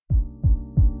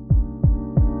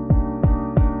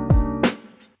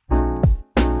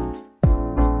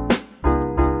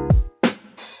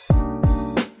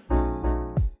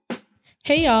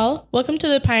Hey y'all, welcome to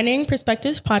the Pioneering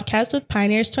Perspectives podcast with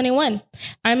Pioneers 21.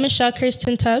 I'm Michelle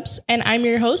Kirsten Tubbs, and I'm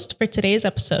your host for today's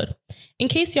episode. In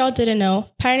case y'all didn't know,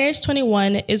 Pioneers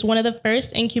 21 is one of the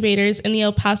first incubators in the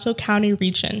El Paso County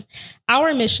region.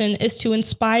 Our mission is to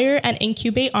inspire and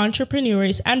incubate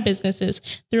entrepreneurs and businesses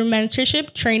through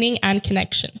mentorship, training, and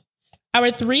connection.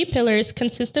 Our 3 pillars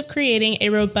consist of creating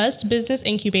a robust business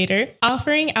incubator,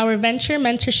 offering our venture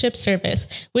mentorship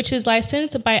service, which is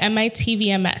licensed by MIT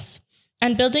VMS,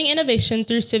 and building innovation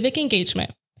through civic engagement.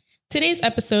 Today's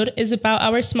episode is about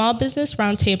our small business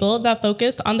roundtable that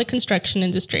focused on the construction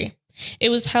industry. It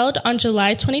was held on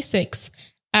July 26th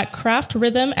at Craft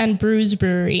Rhythm and Brews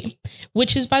Brewery,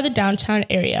 which is by the downtown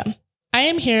area. I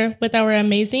am here with our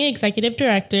amazing executive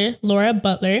director, Laura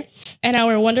Butler, and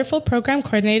our wonderful program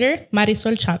coordinator,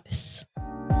 Marisol Chavez.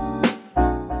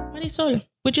 Marisol,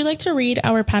 would you like to read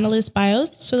our panelists'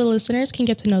 bios so the listeners can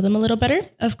get to know them a little better?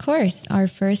 Of course. Our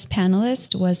first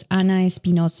panelist was Ana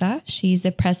Espinosa. She's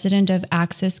the president of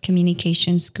Access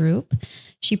Communications Group.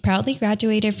 She proudly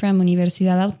graduated from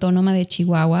Universidad Autónoma de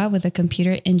Chihuahua with a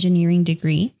computer engineering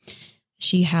degree.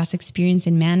 She has experience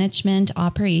in management,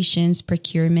 operations,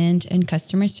 procurement, and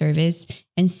customer service,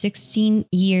 and 16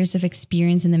 years of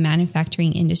experience in the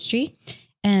manufacturing industry.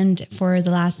 And for the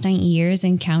last 9 years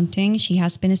and counting, she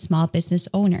has been a small business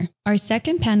owner. Our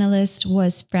second panelist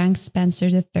was Frank Spencer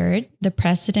III, the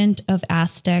president of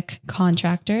Aztec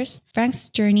Contractors. Frank's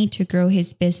journey to grow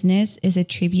his business is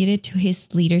attributed to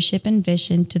his leadership and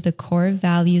vision to the core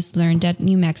values learned at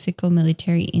New Mexico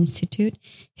Military Institute,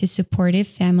 his supportive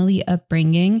family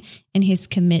upbringing, and his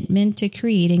commitment to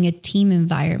creating a team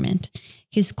environment.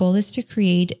 His goal is to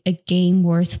create a game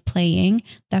worth playing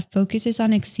that focuses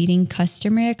on exceeding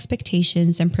customer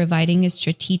expectations and providing a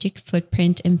strategic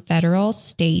footprint in federal,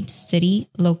 state, city,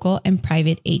 local, and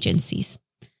private agencies.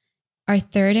 Our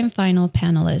third and final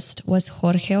panelist was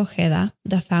Jorge Ojeda,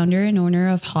 the founder and owner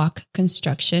of Hawk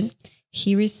Construction.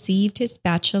 He received his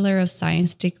Bachelor of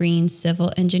Science degree in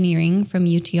Civil Engineering from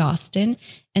UT Austin,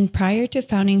 and prior to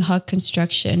founding Hawk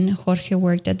Construction, Jorge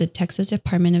worked at the Texas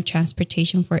Department of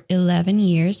Transportation for 11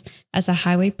 years as a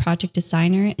highway project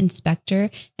designer, inspector,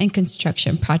 and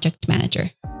construction project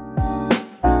manager.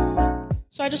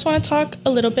 So I just want to talk a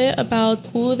little bit about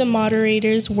who the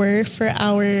moderators were for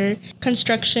our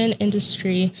construction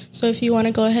industry. So if you want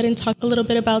to go ahead and talk a little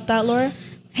bit about that, Laura.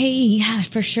 Hey, yeah,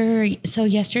 for sure. So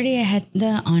yesterday I had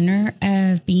the honor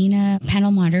of being a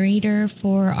panel moderator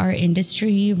for our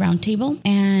industry roundtable,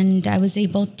 and I was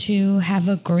able to have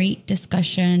a great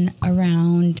discussion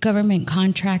around government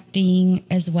contracting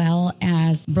as well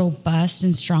as robust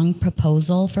and strong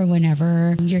proposal for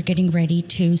whenever you're getting ready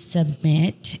to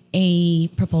submit a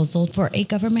proposal for a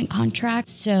government contract.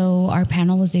 So our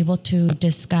panel was able to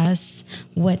discuss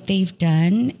what they've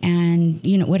done. And,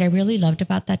 what I really loved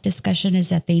about that discussion is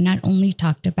that they not only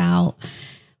talked about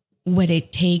what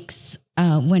it takes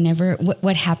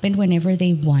what happened whenever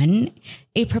they won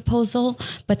a proposal,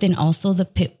 but then also the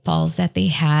pitfalls that they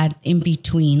had in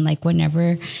between, like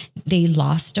whenever they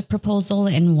lost a proposal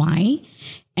and why.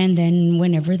 And then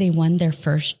whenever they won their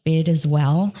first bid as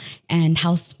well, and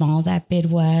how small that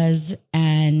bid was,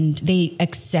 and they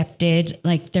accepted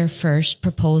like their first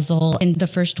proposal and the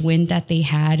first win that they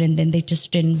had. And then they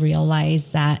just didn't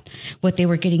realize that what they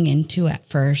were getting into at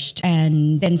first.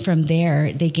 And then from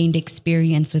there, they gained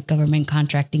experience with government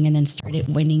contracting and then started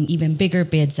winning even bigger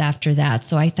bids after that.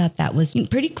 So I thought that was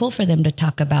pretty cool for them to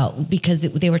talk about, because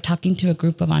they were talking to a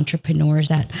group of entrepreneurs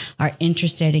that are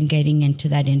interested in getting into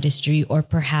that industry, or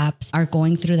perhaps are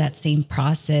going through that same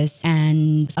process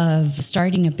and of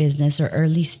starting a business or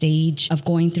early stage of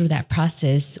going through that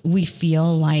process. We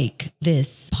feel like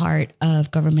this part of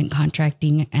government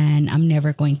contracting, and I'm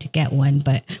never going to get one,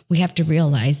 but we have to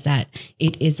realize that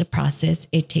it is a process.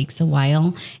 It takes a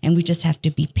while, and we just have to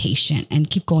be patient and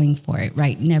keep going for it,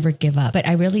 right? Never give up. But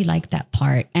I really like that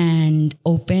part, and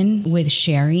open with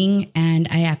sharing. And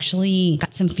I actually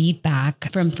got some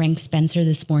feedback from Frank Spencer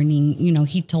this morning.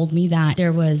 He told me that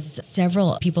there was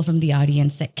several people from the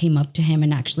audience that came up to him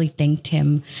and actually thanked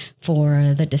him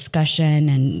for the discussion,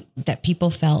 and that people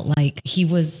felt like he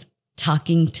was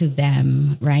talking to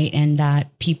them, right? And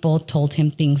that people told him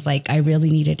things like, I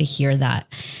really needed to hear that.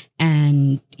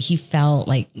 And he felt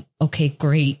like, okay,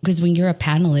 great. Because when you're a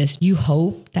panelist, you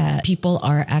hope that people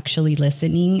are actually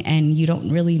listening, and you don't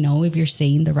really know if you're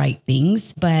saying the right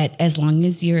things. But as long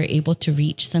as you're able to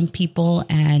reach some people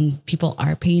and people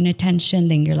are paying attention,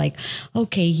 then you're like,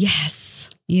 okay, yes.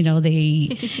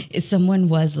 Someone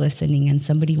was listening and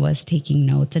somebody was taking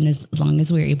notes. And as long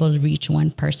as we were able to reach one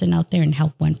person out there and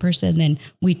help one person, then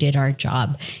we did our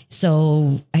job.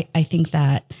 So I think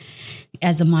that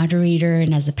as a moderator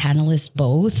and as a panelist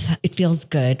both, it feels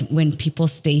good when people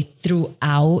stay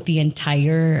throughout the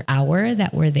entire hour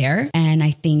that we're there. And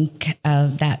I think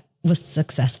that was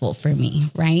successful for me,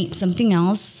 right? Something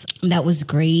else that was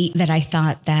great that I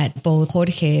thought that both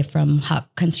Jorge from Hawk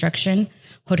Construction,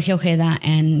 Jorge Ojeda,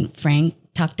 and Frank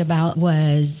talked about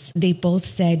was they both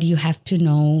said you have to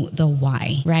know the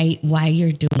why, right? Why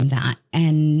you're doing that.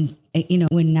 And,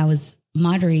 when I was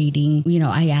moderating,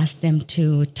 I asked them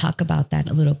to talk about that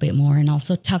a little bit more and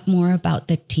also talk more about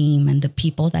the team and the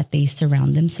people that they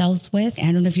surround themselves with.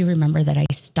 I don't know if you remember that I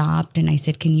stopped and I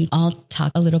said, can you all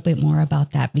talk a little bit more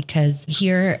about that? Because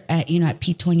here at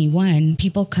P21,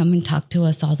 people come and talk to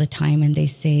us all the time and they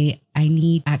say, I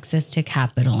need access to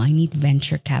capital. I need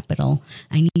venture capital.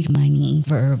 I need money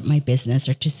for my business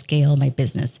or to scale my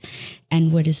business.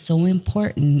 And what is so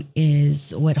important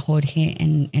is what Jorge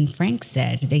and Frank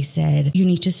said. They said, you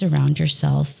need to surround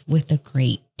yourself with a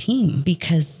great team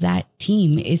because that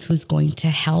team is who's going to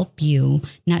help you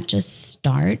not just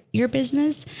start your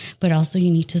business, but also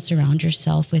you need to surround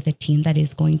yourself with a team that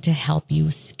is going to help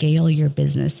you scale your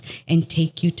business and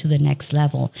take you to the next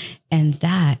level. And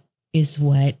that is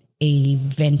what a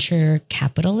venture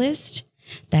capitalist,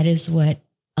 that is what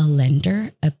a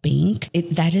lender, a bank,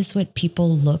 that is what people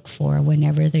look for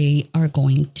whenever they are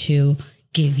going to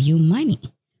give you money,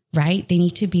 right? They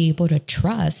need to be able to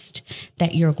trust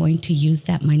that you're going to use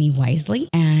that money wisely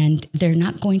and they're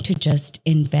not going to just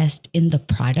invest in the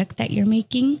product that you're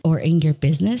making or in your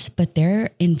business, but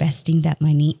they're investing that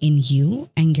money in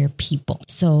you and your people.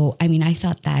 So, I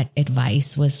thought that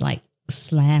advice was like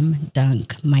slam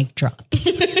dunk, mic drop.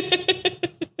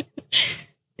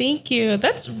 Thank you.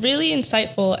 That's really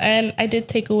insightful. And I did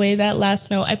take away that last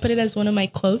note. I put it as one of my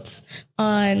quotes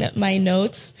on my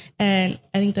notes. And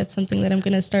I think that's something that I'm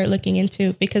going to start looking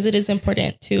into because it is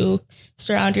important to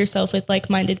surround yourself with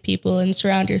like-minded people and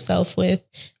surround yourself with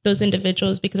those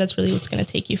individuals because that's really what's going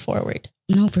to take you forward.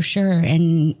 No, for sure.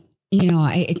 And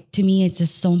to me, it's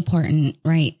just so important,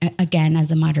 right? Again, as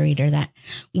a moderator, that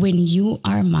when you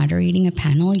are moderating a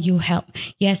panel, you help.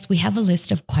 Yes, we have a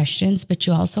list of questions, but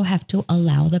you also have to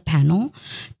allow the panel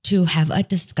to have a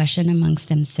discussion amongst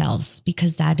themselves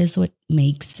because that is what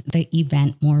makes the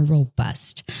event more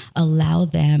robust. Allow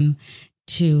them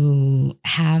to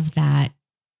have that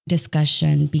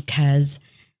discussion because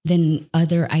then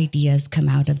other ideas come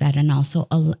out of that and also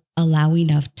allow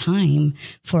enough time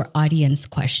for audience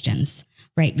questions,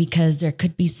 right? Because there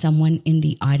could be someone in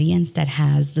the audience that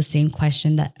has the same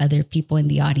question that other people in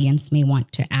the audience may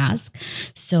want to ask.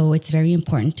 So it's very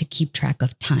important to keep track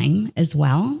of time as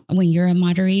well when you're a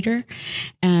moderator.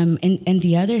 And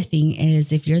the other thing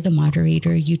is if you're the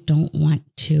moderator, you don't want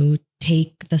to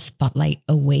take the spotlight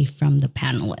away from the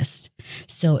panelist.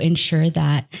 So ensure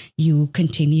that you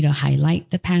continue to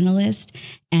highlight the panelist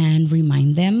and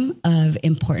remind them of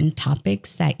important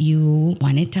topics that you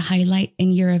wanted to highlight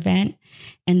in your event.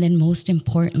 And then most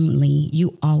importantly,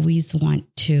 you always want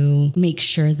to make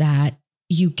sure that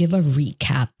you give a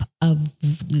recap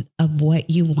of what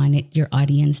you wanted your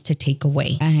audience to take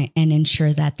away and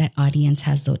ensure that that audience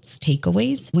has those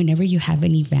takeaways. Whenever you have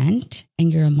an event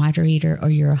and you're a moderator or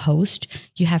you're a host,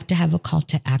 you have to have a call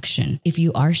to action. If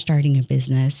you are starting a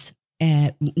business,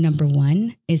 number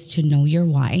one is to know your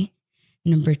why.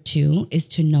 Number two is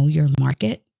to know your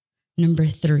market. Number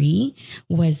three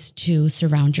was to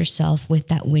surround yourself with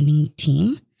that winning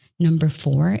team. Number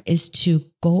four is to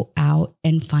go out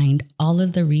and find all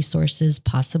of the resources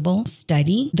possible.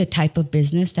 Study the type of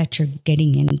business that you're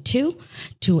getting into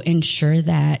to ensure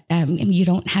that you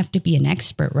don't have to be an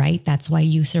expert, right? That's why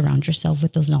you surround yourself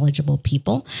with those knowledgeable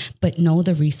people, but know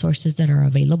the resources that are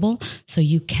available so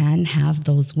you can have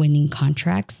those winning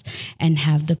contracts and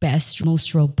have the best,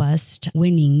 most robust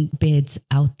winning bids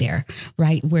out there,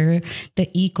 right? Where the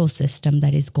ecosystem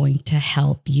that is going to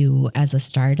help you as a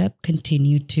startup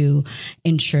continue to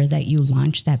ensure that you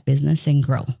launch that business and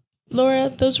grow. Laura,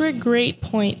 those were great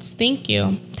points. Thank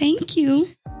you. Thank you.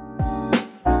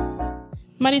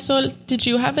 Marisol, did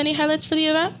you have any highlights for the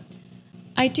event?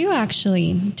 I do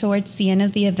actually. Towards the end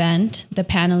of the event, the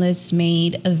panelists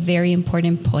made a very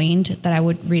important point that I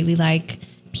would really like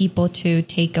people to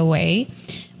take away,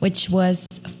 which was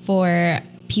for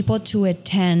people to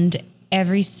attend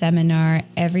every seminar,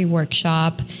 every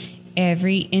workshop,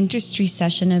 every industry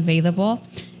session available,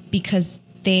 because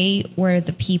they were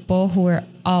the people who were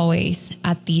always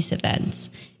at these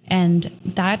events. And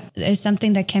that is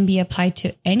something that can be applied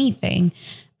to anything.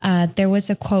 There was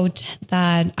a quote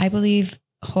that I believe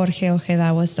Jorge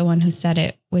Ojeda was the one who said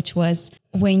it, which was,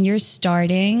 when you're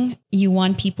starting, you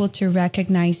want people to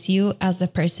recognize you as the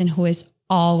person who is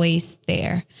always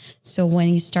there. So when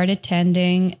you start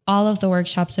attending all of the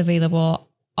workshops available,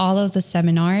 all of the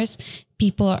seminars,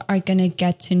 people are going to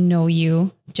get to know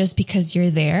you just because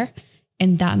you're there.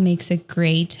 And that makes a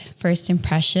great first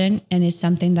impression and is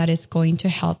something that is going to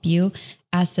help you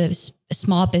as a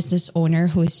small business owner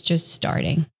who is just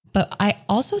starting. But I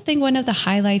also think one of the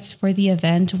highlights for the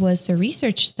event was the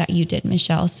research that you did,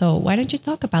 Michelle. So why don't you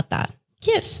talk about that?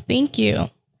 Yes, thank you.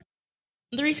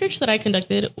 The research that I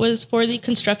conducted was for the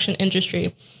construction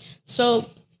industry. So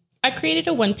I created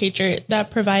a one-pager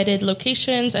that provided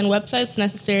locations and websites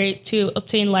necessary to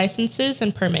obtain licenses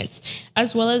and permits,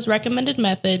 as well as recommended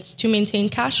methods to maintain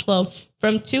cash flow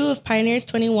from 2 of Pioneers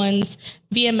 21's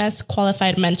VMS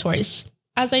qualified mentors.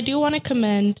 As I do want to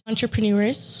commend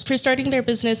entrepreneurs for starting their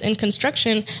business in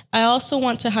construction, I also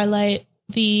want to highlight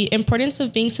the importance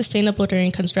of being sustainable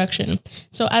during construction.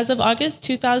 So as of August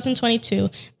 2022,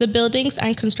 the buildings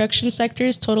and construction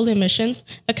sector's total emissions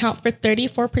account for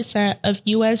 34% of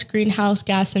U.S. greenhouse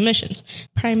gas emissions,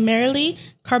 primarily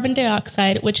carbon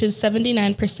dioxide, which is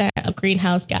 79% of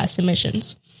greenhouse gas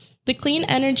emissions. The clean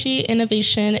energy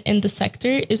innovation in the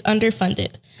sector is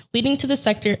underfunded, leading to the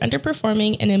sector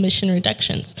underperforming in emission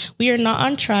reductions. We are not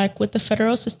on track with the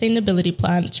federal sustainability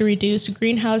plan to reduce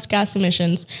greenhouse gas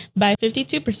emissions by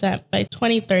 52% by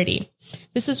 2030.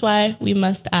 This is why we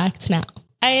must act now.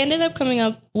 I ended up coming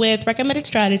up with recommended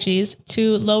strategies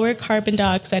to lower carbon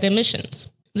dioxide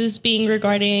emissions. This being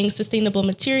regarding sustainable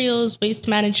materials, waste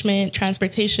management,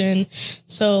 transportation.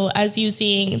 So as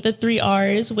using the 3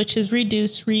 R's, which is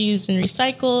reduce, reuse, and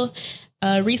recycle,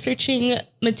 researching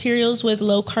materials with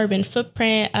low carbon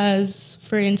footprint as,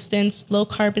 for instance, low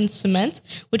carbon cement,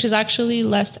 which is actually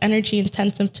less energy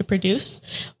intensive to produce,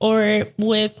 or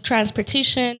with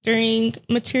transportation. During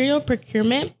material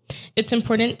procurement, it's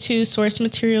important to source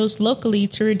materials locally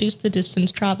to reduce the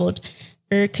distance traveled,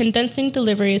 or condensing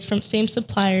deliveries from same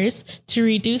suppliers to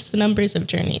reduce the numbers of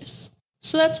journeys.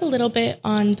 So that's a little bit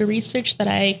on the research that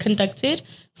I conducted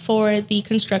for the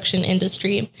construction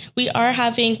industry. We are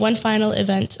having one final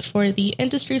event for the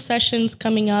industry sessions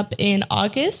coming up in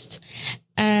August,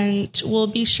 and we'll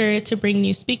be sure to bring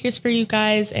new speakers for you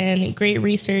guys and great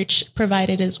research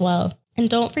provided as well. And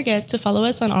don't forget to follow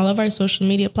us on all of our social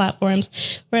media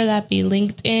platforms, whether that be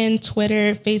LinkedIn,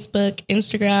 Twitter, Facebook,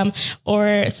 Instagram,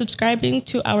 or subscribing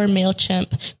to our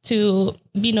MailChimp to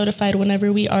be notified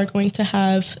whenever we are going to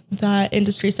have that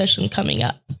industry session coming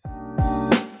up.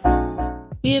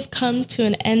 We have come to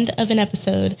an end of an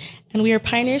episode, and we are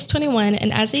Pioneers 21,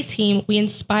 and as a team, we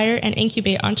inspire and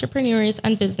incubate entrepreneurs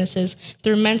and businesses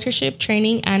through mentorship,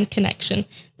 training, and connection.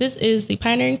 This is the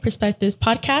Pioneering Perspectives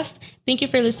podcast. Thank you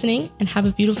for listening, and have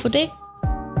a beautiful day.